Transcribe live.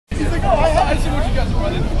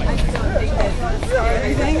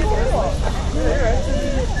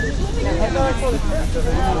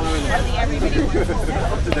everything.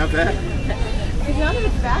 Not bad. It's not that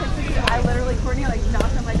it's bad, it's just I literally, Courtney like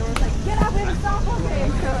knocked on my door and was like, get up, we have a softball game.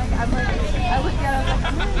 So like, I'm like, I looked at it, I was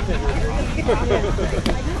like, I don't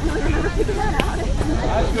really remember picking that out.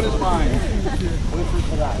 As good as mine.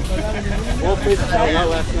 Well, pitched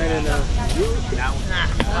last night and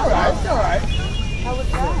Alright, alright. How was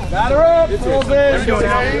that? Batter up, rolls in. Let's go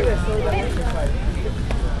now.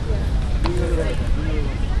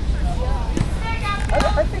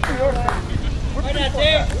 I think we are. We're pretty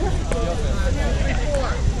close.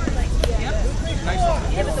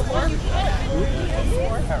 Yeah, but the one you hit.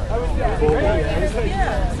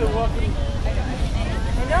 So welcome.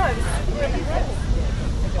 I know, it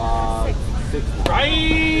was 6.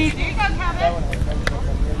 Right! There you go, Kevin.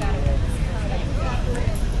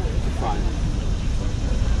 Fine.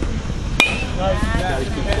 Nice. Gotta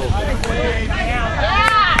keep focused. Dave!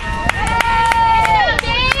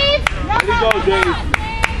 There you go, Dave.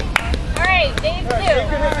 All right, Dave too.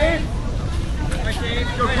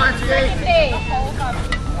 Go, Clark, Dave. Dave. Go.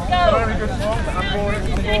 I'm going.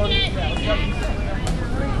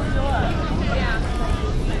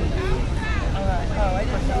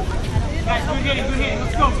 Guys, good hitting.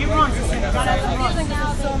 Let's go. Get runs. Let's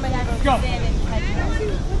go.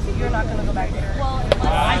 You're not going to go back there.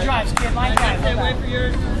 Line drives, kid. Line drives. Stay away for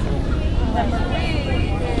yours. Number 3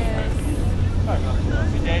 is...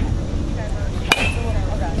 Good day.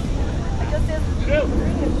 I just did...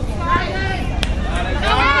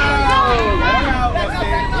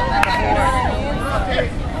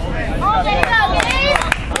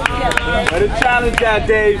 Better challenge that,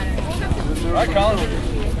 Dave. All right, Colin.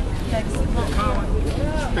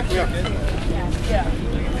 Pick me up. Yeah.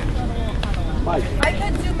 Mike. I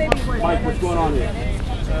could do maybe one. Mike, what's going on here?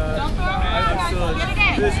 I'm still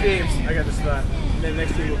this game. I got the spot. And then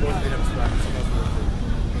next team will both meet up spot.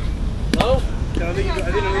 Hello? No, I didn't know you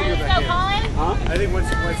were back here. Huh? I think once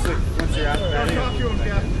you're out, I think Talk to him,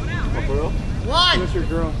 Jeff. Oh, for real? what's your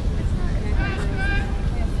girl?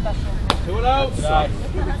 2-0.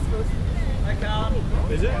 Hi, Colin.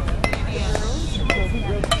 Is it?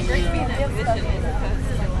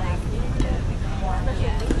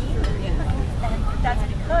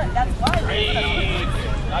 That's why.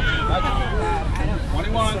 Not you.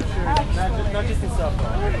 21. Not just in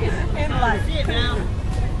softball. In life. See it now.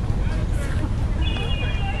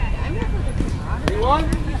 31.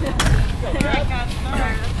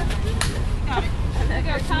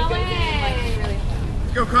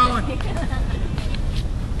 Go, Colin.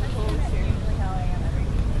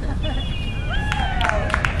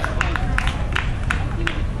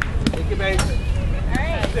 Thank you, babe. All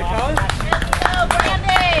right. Is it Colin? Let's go, Brandon.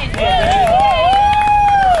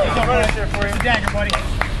 He's over there for you. Dagger, buddy.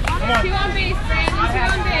 Come on. 2 on base, Brandon. 2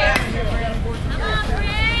 on base. Come on,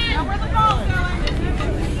 Brandon. Now where the ball's going.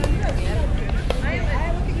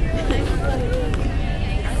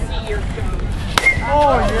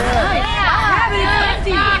 Oh, yeah.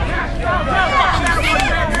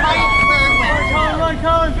 Colin,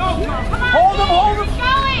 Colin. Go. Hold him.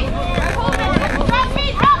 Going. Hold it. Front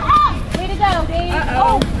feet, help. Way to go, Dave.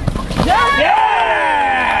 Yeah!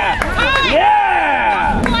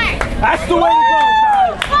 Yeah! That's the way to go,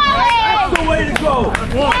 guys. That's the way to go.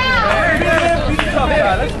 Beat up,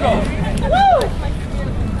 guys. Let's go.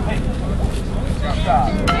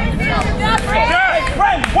 Hey,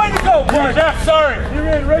 Frank, way to go, boy. Jeff, sorry. You're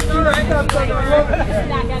in right through the steps.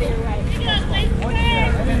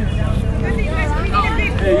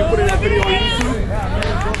 Hey, you putting that video on YouTube?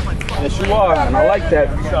 Yes, you are, and I like that.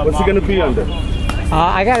 What's it going to be under?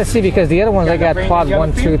 I got to see because the other ones I got quad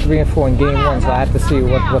 1, 2, 3, and 4 in game 1, so I have to see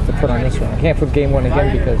what to put on this one. I can't put game 1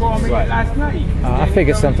 again because I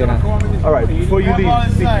figured something out. All right, before you leave,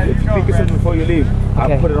 speak of something before you leave.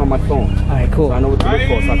 Okay. I'll put it on my phone. All right, cool. So I know what to look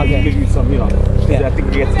for, so I can Okay. give you some, Yeah. I think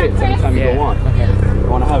it gets hits every time you go on. Okay. I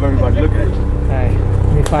want to have everybody look at it. All right.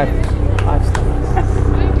 Give me 5 stars.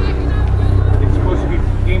 It's supposed to be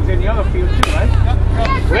games in the other field too, right?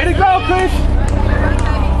 Way to go, Chris!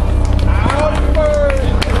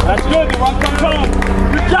 That's good, the run comes home.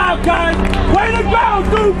 Good job, guys! Way to go,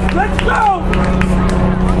 dude! Let's go!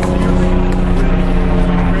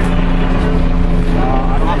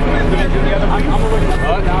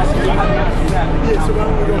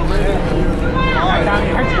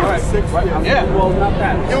 Yeah, well, not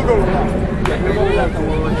that. He'll go left. Yeah, he'll go left and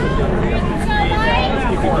we'll let you go.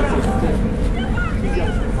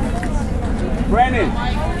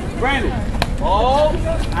 Brandon. Oh,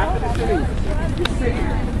 after the sitting. You're sitting.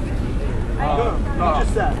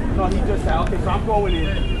 No, he just sat. Okay, so I'm going in.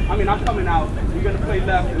 I mean, I'm coming out. You're going to play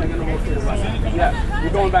left, and I'm going to rotate to right. Yeah,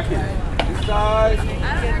 you're going back in. Inside.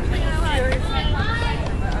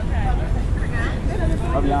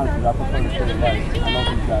 I'll be honest with you, I prefer to stay right. I know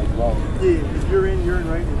these guys well. Yeah, if you're in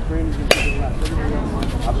right. If Brandon's in to the left.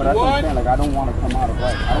 But that's what I'm saying. Like, I don't want to come out of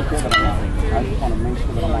right. I don't care that I'm out. I just want to make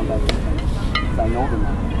sure that I'm on that defense. Because I know them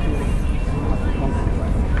now.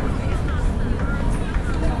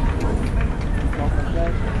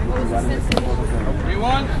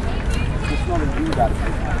 3-1. Just know that you got to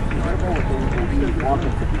stay out. You got to go with things that you want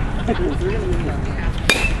them to be. But we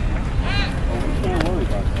can't worry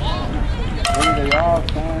about that. When they all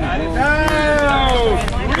stand,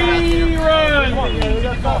 Rerun!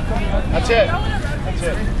 That's it. That's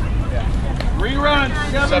it. Rerun,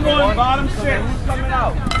 7-1, bottom 6. Who's coming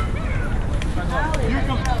out? Here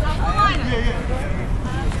comes.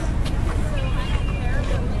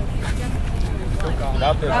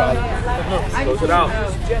 Out there, Bob. Close it out.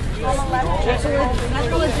 That's a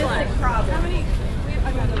logistic problem. How many?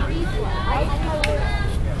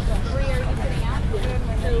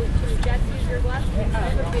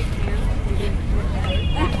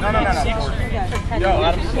 No. Yo,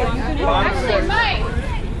 Adam. Actually, Mike.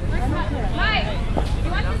 Mike, you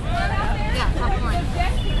want this one out there? Yeah, popcorn.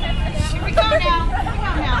 Here we go now.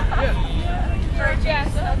 For Jess,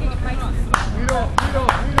 I'll give you Mike. Vito.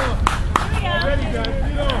 Ready, guys.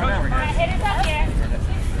 Vito. Hit us up here.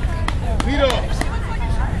 Vito.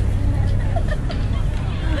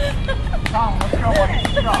 Tom, let's go, buddy.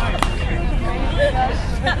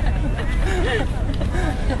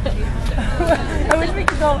 I wish we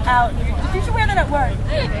could go out. You should wear that at work.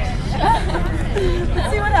 Let's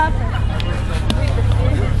see what happens.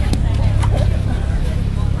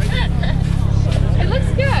 It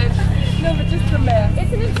looks good. No, but just the mask.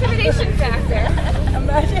 It's an intimidation factor.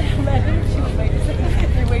 Imagine if she was waitress.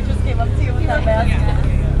 Your waitress came up to you with that mask.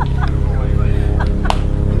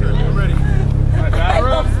 I'm ready. I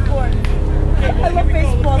love sports. I love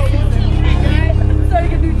baseball season.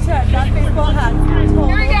 Starting a new trend, not baseball hats.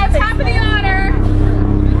 Here we go, top of the order.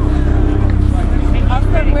 I'm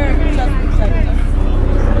from wearing just protective.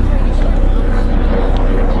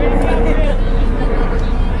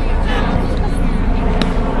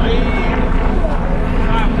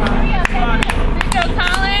 Go,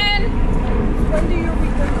 Colin. When do your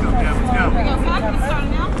weekends start? Here we go, Colin.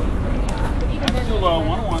 Starting now. Too low,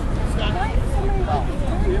 1-1. Why is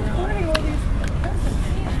somebody recording all these?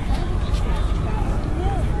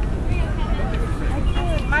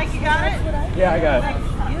 Mike, you got it? Yeah, I got it.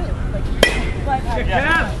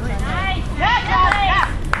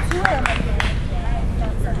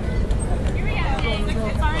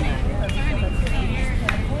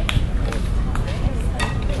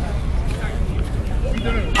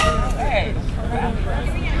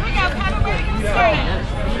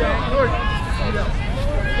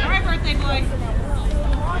 Alright, birthday boy.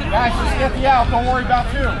 Guys, just get the out. Don't worry about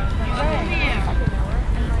two.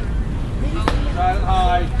 Silent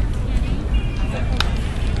high.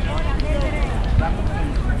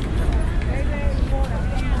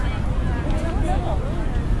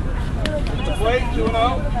 The plate, 2-0.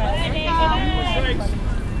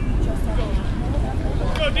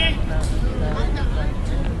 Go, D.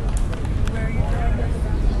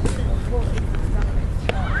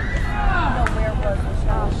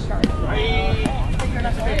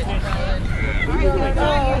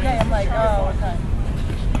 Oh, okay. I'm like, oh, okay.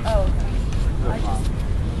 Oh, okay.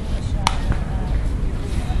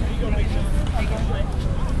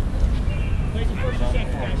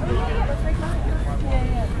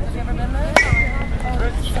 Have you ever been there?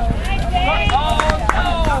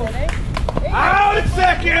 Out at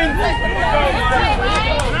second!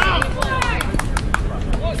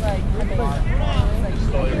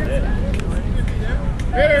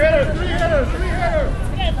 Hitter, 3 hitters.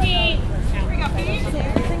 Pete. Here we go, Pete.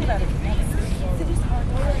 Think about it. City's hard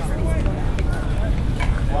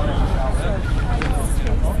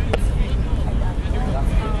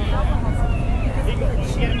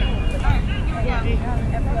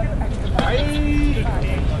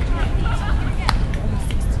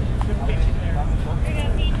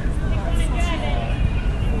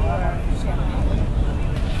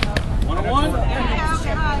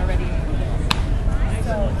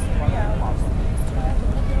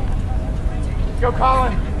Go,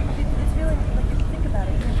 Colin.